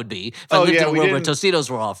as that would be. If I lived in a world where Tostitos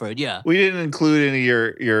were offered, we didn't include any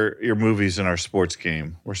of your movies in our sports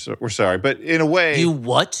game. We're sorry, but in a way, you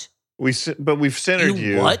what? But we've centered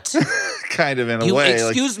you. What? Kind of in a way.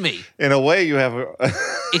 Excuse me. In a way, you have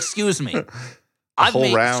excuse me. I've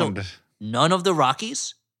made round. So none of the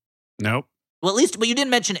Rockies? Nope. Well, but you didn't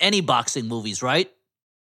mention any boxing movies, right?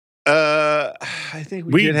 I think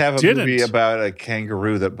we did have a movie about a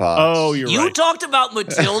kangaroo that boxed. Oh, you're right. You talked about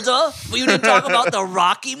Matilda, but you didn't talk about the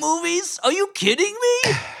Rocky movies? Are you kidding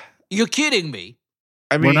me? You're kidding me.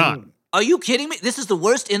 I mean, we're not. Are you kidding me? This is the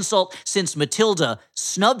worst insult since Matilda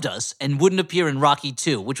snubbed us and wouldn't appear in Rocky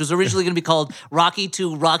 2, which was originally going to be called Rocky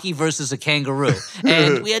 2, Rocky versus a Kangaroo.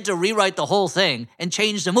 And we had to rewrite the whole thing and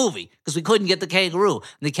change the movie because we couldn't get the kangaroo. And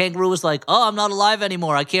the kangaroo was like, oh, I'm not alive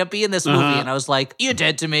anymore. I can't be in this movie. And I was like, you're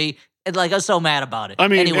dead to me. And I was so mad about it. I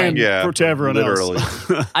mean, anyway, to everyone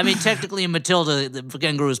else. I mean, technically in Matilda, the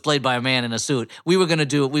kangaroo is played by a man in a suit. We were going to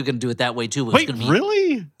do it that way too. Wait,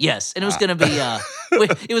 really? Yes, and it was going to be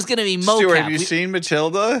it was going to be mocap. Stuart, have you seen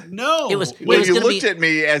Matilda? No. It was you looked at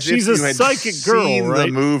me as if you had seen the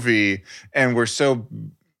movie and were so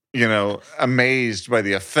amazed by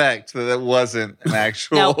the effect that it wasn't an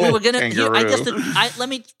actual now, we were gonna, kangaroo. I guess let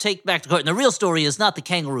me take back to court. And the real story is not the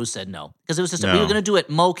kangaroo said no. Because it was just, we were going to do it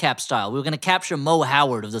mocap style. We were going to capture Mo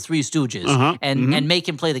Howard of the Three Stooges and make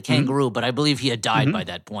him play the kangaroo, but I believe he had died by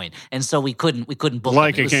that point. And so we couldn't book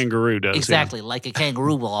like him. A kangaroo does. Exactly, like a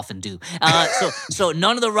kangaroo will often do. So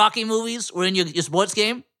none of the Rocky movies were in your sports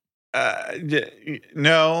game?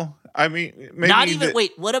 No. I mean, maybe not even,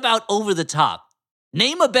 wait, what about Over the Top?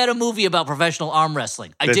 Name a better movie about professional arm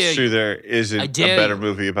wrestling. I dare you. That's true. There isn't a better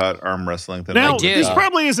movie about arm wrestling than now. This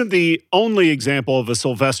probably isn't the only example of a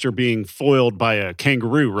Sylvester being foiled by a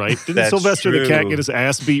kangaroo, right? Didn't Sylvester the cat get his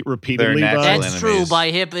ass beat repeatedly? That's true.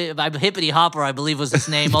 By Hippity Hopper, I believe was his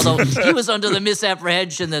name. Although he was under the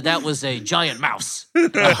misapprehension that was a giant mouse.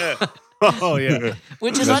 Oh yeah,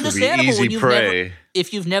 which is understandable when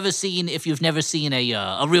if you've never seen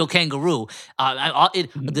a real kangaroo.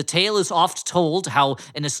 The tale is oft told how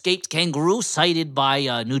an escaped kangaroo sighted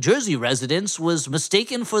by New Jersey residents was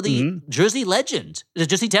mistaken for the Jersey Legend, the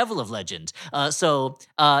Jersey Devil of Legend. So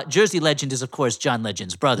Jersey Legend is of course John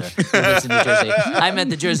Legend's brother who lives in New Jersey. I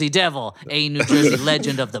meant the Jersey Devil, a New Jersey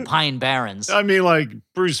legend of the Pine Barrens. I mean, like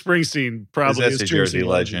Bruce Springsteen probably is a Jersey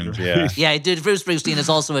legend. Yeah, yeah. Bruce Springsteen is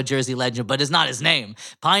also a Jersey legend, but it's not his name.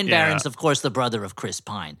 Pine Barrens, of course, the brother of Chris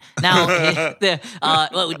Pine. Now,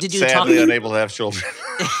 did you sadly unable to have children?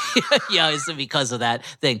 Yeah, it's because of that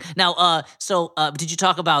thing. Now, did you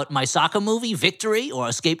talk about my soccer movie, Victory, or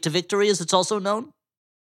Escape to Victory, as it's also known?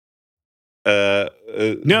 No,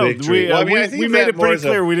 we made it pretty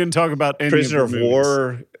clear we didn't talk about any prisoner of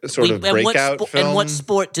war sort of breakout film. And what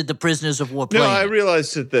sport did the prisoners of war play? No, I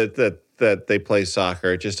realized that they play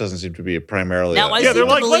soccer. It just doesn't seem to be primarily. They're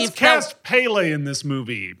like, let's cast Pele in this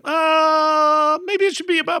movie. Maybe it should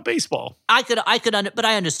be about baseball. But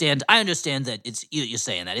I understand. I understand that it's you're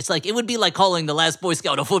saying that. It's like it would be like calling The Last Boy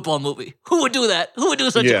Scout a football movie. Who would do that? Who would do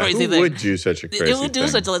such a crazy thing? Who would do such a crazy thing? It would do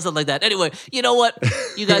something like that. Anyway, you know what?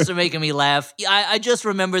 You guys are making me laugh. I just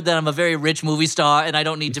remembered that I'm a very rich movie star, and I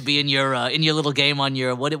don't need to be in your little game on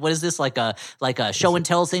your what is this like a show and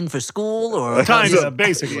tell thing for school or kind of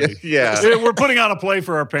basically. Yeah. We're putting on a play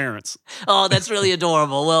for our parents. Oh, that's really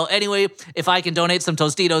adorable. Well, anyway, if I can donate some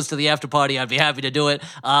Tostitos to the after party, I'd be happy to do it.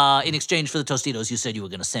 In exchange for the Tostitos, you said you were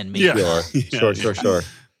going to send me. Yeah. Sure.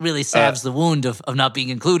 really salves the wound of not being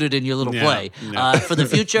included in your little play. For the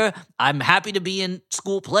future, I'm happy to be in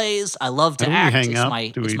school plays. I love to act.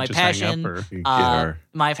 It's my passion.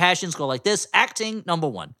 My passions go like this. Acting, number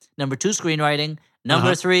 1. Number 2, screenwriting.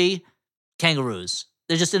 Number 3, kangaroos.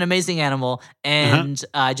 They're just an amazing animal, and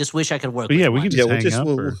I just wish I could work with we one. can just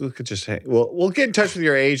hang up. We'll get in touch with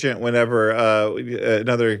your agent whenever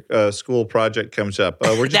another school project comes up.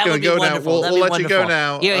 We're just going to go now. We'll let you go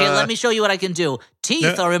now. Here, let me show you what I can do.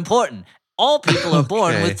 Teeth are important. All people are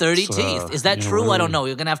born with 30 teeth. Is that true? I don't know.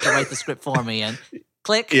 You're going to have to write the script for me and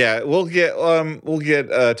click. Yeah, we'll get Tony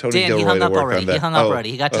Dan, Gilroy to work on that. He hung up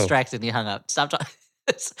already. He got distracted and he hung up. Stop talking.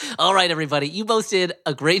 All right, everybody. You both did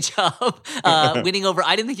a great job winning over.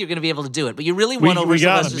 I didn't think you were going to be able to do it, but you really won over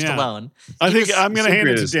Sylvester Stallone. I think I'm going to hand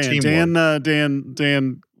it to Dan.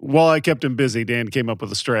 Dan, while I kept him busy, Dan came up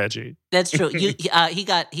with a strategy. That's true.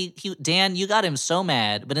 Dan, you got him so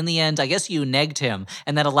mad, but in the end, I guess you negged him,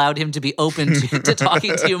 and that allowed him to be open to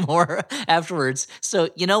talking to you more afterwards. So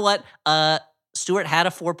you know what? Stuart had a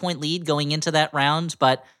 4-point lead going into that round,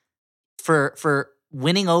 but for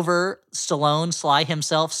winning over Stallone, Sly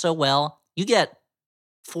himself so well, you get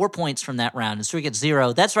 4 points from that round, and Stuart gets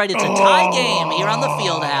 0. That's right, it's a tie game here on the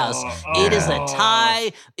Fieldhouse. It is a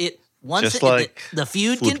tie. The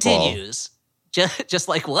feud continues. Just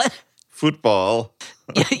like what? Football.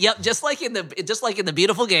 Yep, just like in the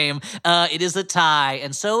beautiful game, it is a tie.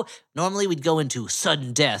 And so normally we'd go into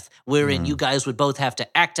sudden death, wherein you guys would both have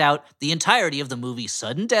to act out the entirety of the movie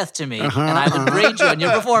Sudden Death to me, and I would grade you on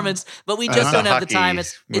your performance. But we just don't have the time.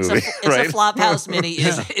 It's a Flophouse mini.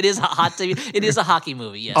 It is a hockey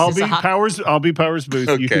movie. Yes, I'll be Powers Booth.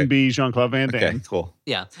 Okay. You can be Jean-Claude Van Damme. Okay, cool.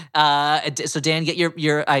 Yeah. So Dan, get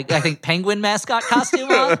your I think penguin mascot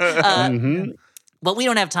costume on. But we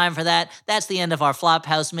don't have time for that. That's the end of our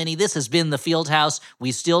Flophouse mini. This has been the Fieldhouse.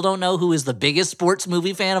 We still don't know who is the biggest sports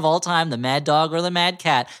movie fan of all time, the Mad Dog or the Mad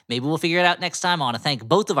Cat. Maybe we'll figure it out next time. I want to thank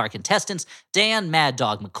both of our contestants, Dan Mad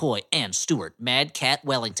Dog McCoy and Stuart Mad Cat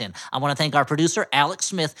Wellington. I want to thank our producer, Alex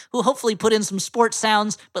Smith, who hopefully put in some sports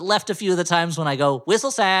sounds, but left a few of the times when I go,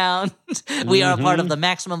 whistle sound. We are a part of the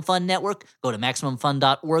Maximum Fun Network. Go to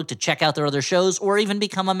MaximumFun.org to check out their other shows, or even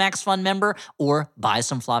become a Max Fun member, or buy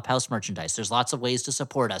some Flophouse merchandise. There's lots of ways to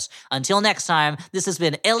support us. Until next time, this has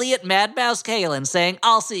been Elliot Mad Mouse Kalin saying,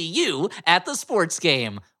 I'll see you at the sports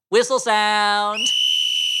game. Whistle sound.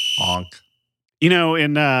 Honk. You know,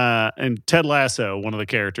 in Ted Lasso, one of the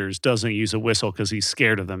characters doesn't use a whistle because he's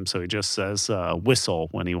scared of them, so he just says whistle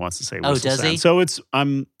when he wants to say whistle. Oh, does sound. he? So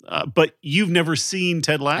but you've never seen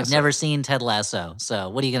Ted Lasso. I've never seen Ted Lasso. So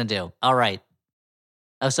what are you gonna do? All right.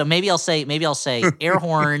 Oh, so maybe I'll say air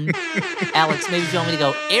horn. Alex, maybe if you want me to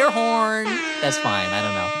go air horn, that's fine. I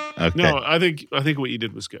don't know. Okay. No, I think what you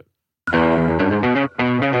did was good.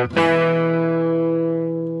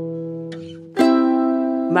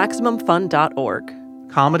 MaximumFun.org.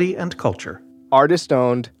 Comedy and culture. Artist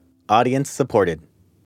owned. Audience supported.